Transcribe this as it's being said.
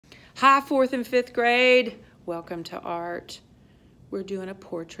Hi, 4th and 5th grade. Welcome to art. We're doing a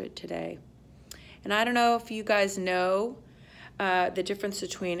portrait today. And I don't know if you guys know the difference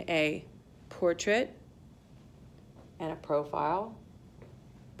between a portrait and a profile.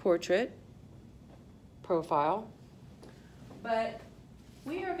 Portrait, profile. But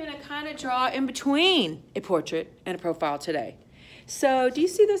we are going to kind of draw in between a portrait and a profile today. So do you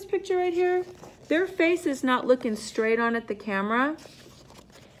see this picture right here? Their face is not looking straight on at the camera.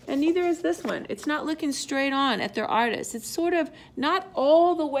 And neither is this one. It's not looking straight on at their artist. It's sort of not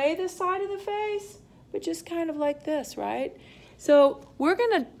all the way this side of the face, but just kind of like this, right? So we're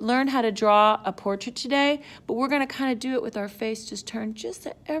going to learn how to draw a portrait today, but we're going to kind of do it with our face just turned just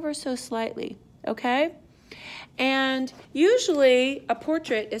ever so slightly, okay? And usually a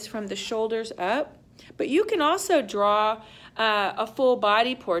portrait is from the shoulders up, but you can also draw a full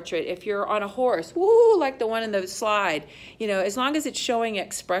body portrait if you're on a horse, woo, like the one in the slide, you know, as long as it's showing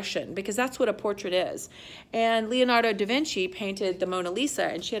expression, because that's what a portrait is. And Leonardo da Vinci painted the Mona Lisa,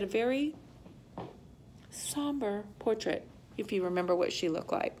 and she had a very somber portrait, if you remember what she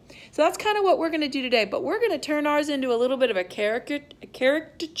looked like. So that's kind of what we're going to do today, but we're going to turn ours into a little bit of a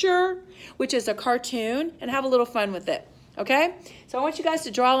caricature, which is a cartoon, and have a little fun with it. Okay? So I want you guys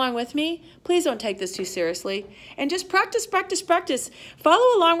to draw along with me. Please don't take this too seriously. And just practice, practice, practice.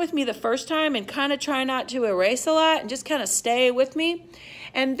 Follow along with me the first time and kind of try not to erase a lot and just kind of stay with me.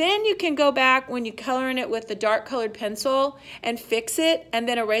 And then you can go back when you're coloring it with the dark colored pencil and fix it and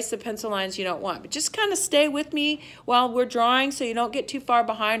then erase the pencil lines you don't want. But just kind of stay with me while we're drawing so you don't get too far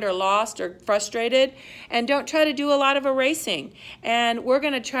behind or lost or frustrated. And don't try to do a lot of erasing. And we're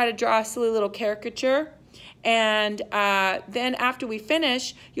going to try to draw a silly little caricature. And then after we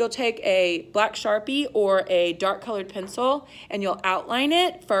finish, you'll take a black Sharpie or a dark colored pencil and you'll outline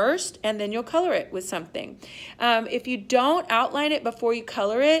it first and then you'll color it with something. If you don't outline it before you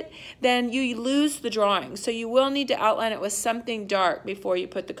color it, then you lose the drawing. So you will need to outline it with something dark before you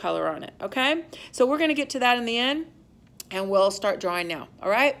put the color on it, okay? So we're going to get to that in the end and we'll start drawing now, all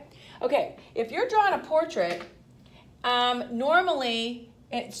right? Okay, if you're drawing a portrait, normally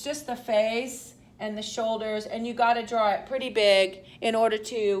it's just the face and the shoulders, and you got to draw it pretty big in order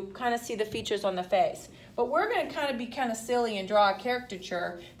to kind of see the features on the face. But we're going to kind of be kind of silly and draw a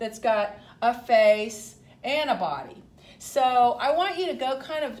caricature that's got a face and a body. So I want you to go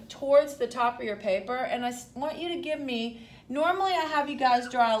kind of towards the top of your paper, and I want you to give me, normally I have you guys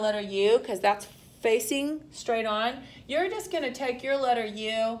draw a letter U because that's facing straight on. You're just going to take your letter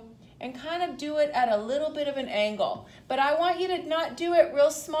U and kind of do it at a little bit of an angle. But I want you to not do it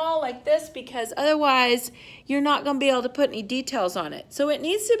real small like this because otherwise you're not going to be able to put any details on it. So it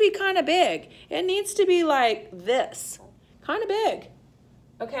needs to be kind of big. It needs to be like this, kind of big,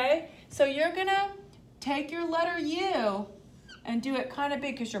 okay? So you're going to take your letter U and do it kind of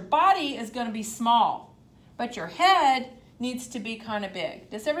big because your body is going to be small, but your head needs to be kind of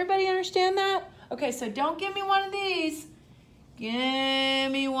big. Does everybody understand that? Okay, so don't give me one of these.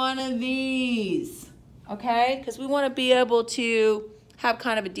 Give me one of these, okay? Because we want to be able to have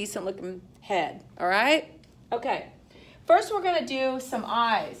kind of a decent looking head, all right? Okay, first we're going to do some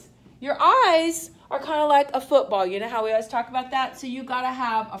eyes. Your eyes are kind of like a football. You know how we always talk about that? So you got to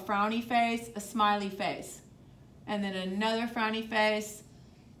have a frowny face, a smiley face, and then another frowny face,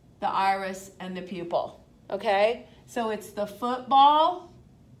 the iris, and the pupil, okay? So it's the football,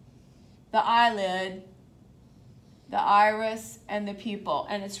 the eyelid, the iris, and the pupil.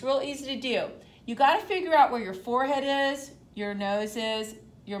 And it's real easy to do. You got to figure out where your forehead is, your nose is,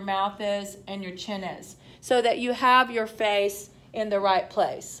 your mouth is, and your chin is, so that you have your face in the right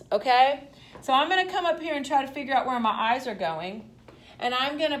place, okay? So I'm going to come up here and try to figure out where my eyes are going. And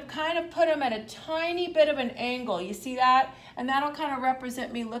I'm going to kind of put them at a tiny bit of an angle. You see that? And that'll kind of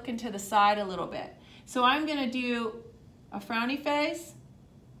represent me looking to the side a little bit. So I'm going to do a frowny face,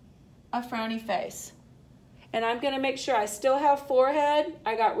 a frowny face. And I'm going to make sure I still have forehead.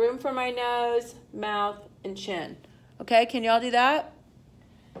 I got room for my nose, mouth, and chin. Okay, can y'all do that?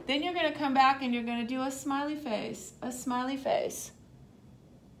 Then you're going to come back and you're going to do a smiley face, a smiley face.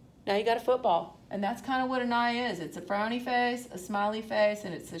 Now you got a football. And that's kind of what an eye is. It's a frowny face, a smiley face,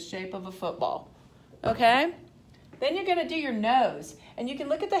 and it's the shape of a football. Okay? Then you're going to do your nose. And you can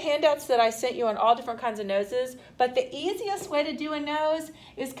look at the handouts that I sent you on all different kinds of noses, but the easiest way to do a nose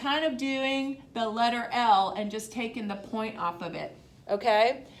is kind of doing the letter L and just taking the point off of it,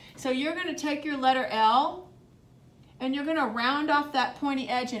 okay? So you're going to take your letter L and you're going to round off that pointy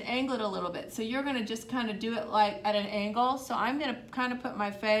edge and angle it a little bit. So you're going to just kind of do it like at an angle. So I'm going to kind of put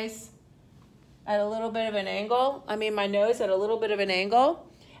my face at a little bit of an angle. I mean my nose at a little bit of an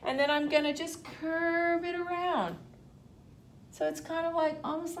angle. And then I'm going to just curve it around. So it's kind of like,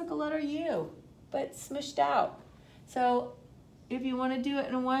 almost like a letter U, but smushed out. So if you want to do it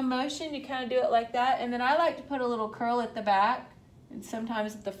in one motion, you kind of do it like that. And then I like to put a little curl at the back and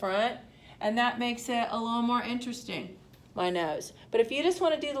sometimes at the front. And that makes it a little more interesting, my nose. But if you just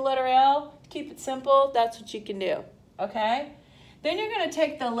want to do the letter L, keep it simple, that's what you can do, okay? Then you're going to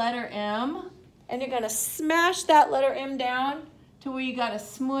take the letter M and you're going to smash that letter M down to where you got a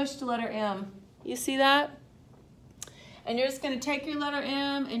smushed letter M. You see that? And you're just going to take your letter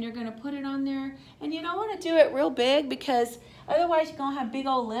M and you're going to put it on there. And you don't want to do it real big because otherwise you're going to have big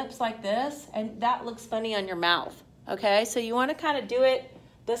old lips like this and that looks funny on your mouth. Okay, so you want to kind of do it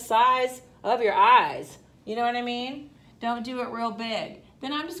the size of your eyes. You know what I mean? Don't do it real big.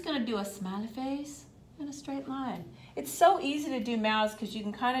 Then I'm just going to do a smiley face and a straight line. It's so easy to do mouths because you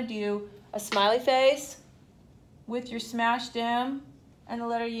can kind of do a smiley face with your smashed M and the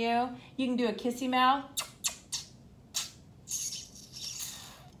letter U. You can do a kissy mouth.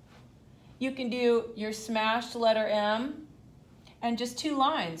 You can do your smashed letter M and just 2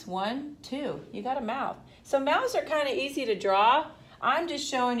 lines. 1, 2. You got a mouth. So mouths are kind of easy to draw. I'm just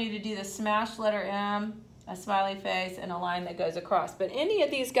showing you to do the smashed letter M, a smiley face, and a line that goes across. But any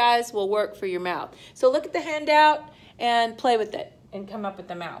of these guys will work for your mouth. So look at the handout and play with it and come up with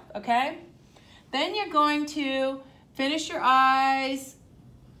the mouth, okay? Then you're going to finish your eyes,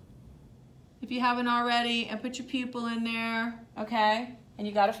 if you haven't already, and put your pupil in there, okay? And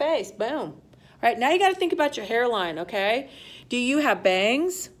you got a face, boom. All right, now you got to think about your hairline, okay? Do you have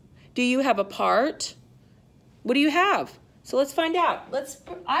bangs? Do you have a part? What do you have? So let's find out.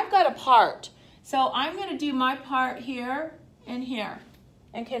 I've got a part. So I'm going to do my part here and here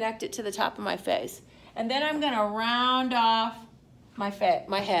and connect it to the top of my face. And then I'm going to round off my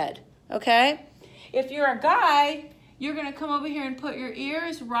head, okay? If you're a guy, you're going to come over here and put your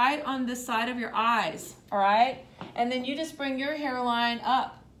ears right on the side of your eyes, all right? And then you just bring your hairline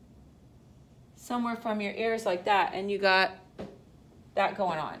up somewhere from your ears like that, and you got that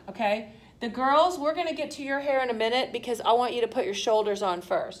going on, okay? The girls, we're going to get to your hair in a minute because I want you to put your shoulders on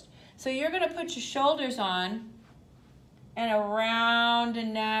first. So you're going to put your shoulders on and a round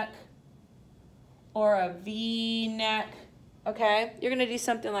neck or a V neck, okay? You're going to do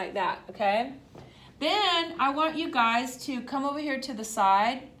something like that, okay? Then I want you guys to come over here to the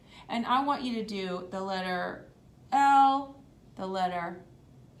side and I want you to do the letter L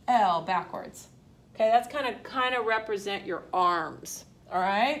backwards. Okay, that's kind of represent your arms, all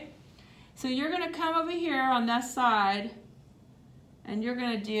right? So you're going to come over here on that side and you're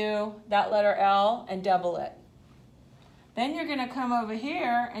going to do that letter L and double it. Then you're going to come over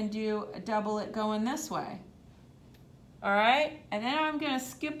here and do a double it going this way. All right? And then I'm going to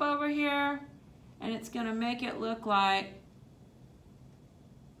skip over here and it's going to make it look like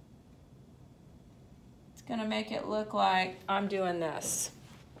I'm doing this.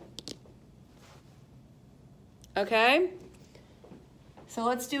 Okay? So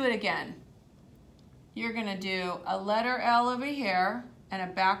let's do it again. You're going to do a letter L over here and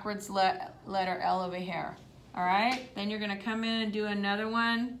a backwards letter L over here. All right? Then you're going to come in and do another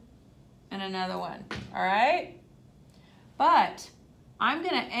one and another one. All right? But I'm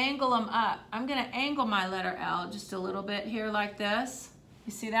going to angle them up. I'm going to angle my letter L just a little bit here like this.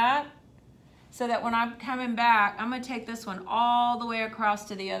 You see that? So that when I'm coming back, I'm going to take this one all the way across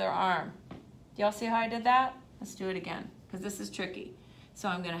to the other arm. Do y'all see how I did that? Let's do it again because this is tricky. So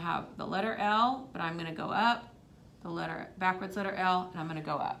I'm going to have the letter L, but I'm going to go up, the backwards letter L, and I'm going to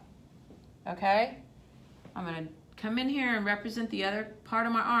go up. Okay? I'm going to come in here and represent the other part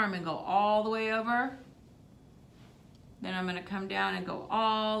of my arm and go all the way over. Then I'm going to come down and go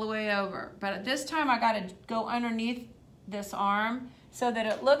all the way over. But at this time, I got to go underneath this arm so that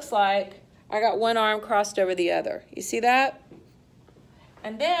it looks like I got one arm crossed over the other. You see that?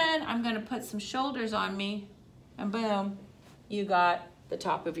 And then I'm going to put some shoulders on me, and boom, you got the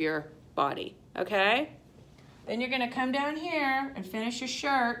top of your body, okay? Then you're going to come down here and finish your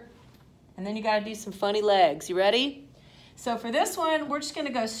shirt, and then you got to do some funny legs. You ready? So for this one, we're just going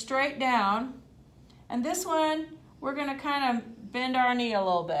to go straight down, and this one, we're going to kind of bend our knee a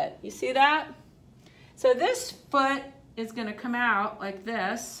little bit. You see that? So this foot is going to come out like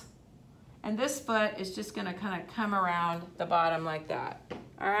this, and this foot is just going to kind of come around the bottom like that.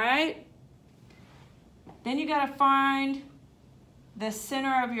 All right? Then you got to find the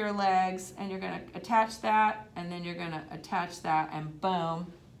center of your legs, and you're going to attach that, and then you're going to attach that, and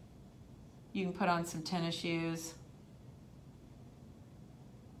boom, you can put on some tennis shoes,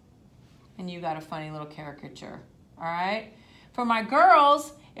 and you got a funny little caricature. All right? For my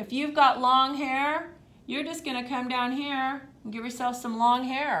girls, if you've got long hair, you're just going to come down here and give yourself some long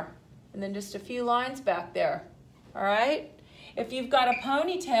hair, and then just a few lines back there. All right? If you've got a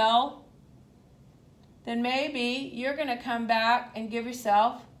ponytail, then maybe you're going to come back and give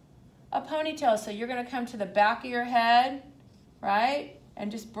yourself a ponytail. So you're going to come to the back of your head, right? And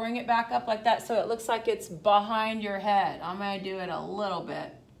just bring it back up like that so it looks like it's behind your head. I'm going to do it a little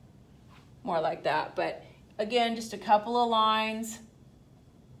bit more like that. But again, just a couple of lines,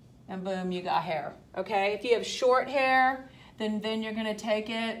 and boom, you got hair. Okay? If you have short hair, then you're going to take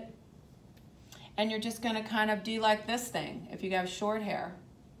it and you're just going to kind of do like this thing if you have short hair.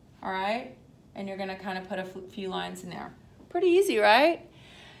 All right? And you're going to kind of put a few lines in there. Pretty easy, right?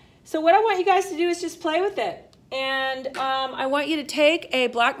 So what I want you guys to do is just play with it. And I want you to take a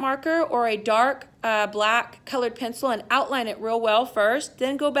black marker or a dark black colored pencil and outline it real well first.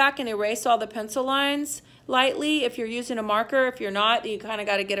 Then go back and erase all the pencil lines lightly if you're using a marker. If you're not, you kind of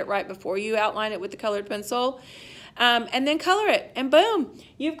got to get it right before you outline it with the colored pencil. And then color it. And boom,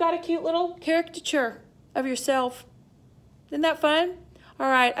 you've got a cute little caricature of yourself. Isn't that fun? All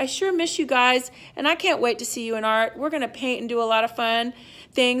right, I sure miss you guys, and I can't wait to see you in art. We're going to paint and do a lot of fun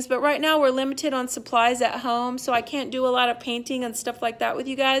things, but right now we're limited on supplies at home, so I can't do a lot of painting and stuff like that with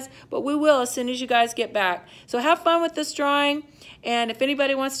you guys, but we will as soon as you guys get back. So have fun with this drawing, and if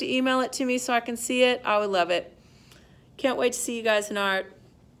anybody wants to email it to me so I can see it, I would love it. Can't wait to see you guys in art.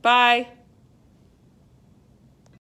 Bye.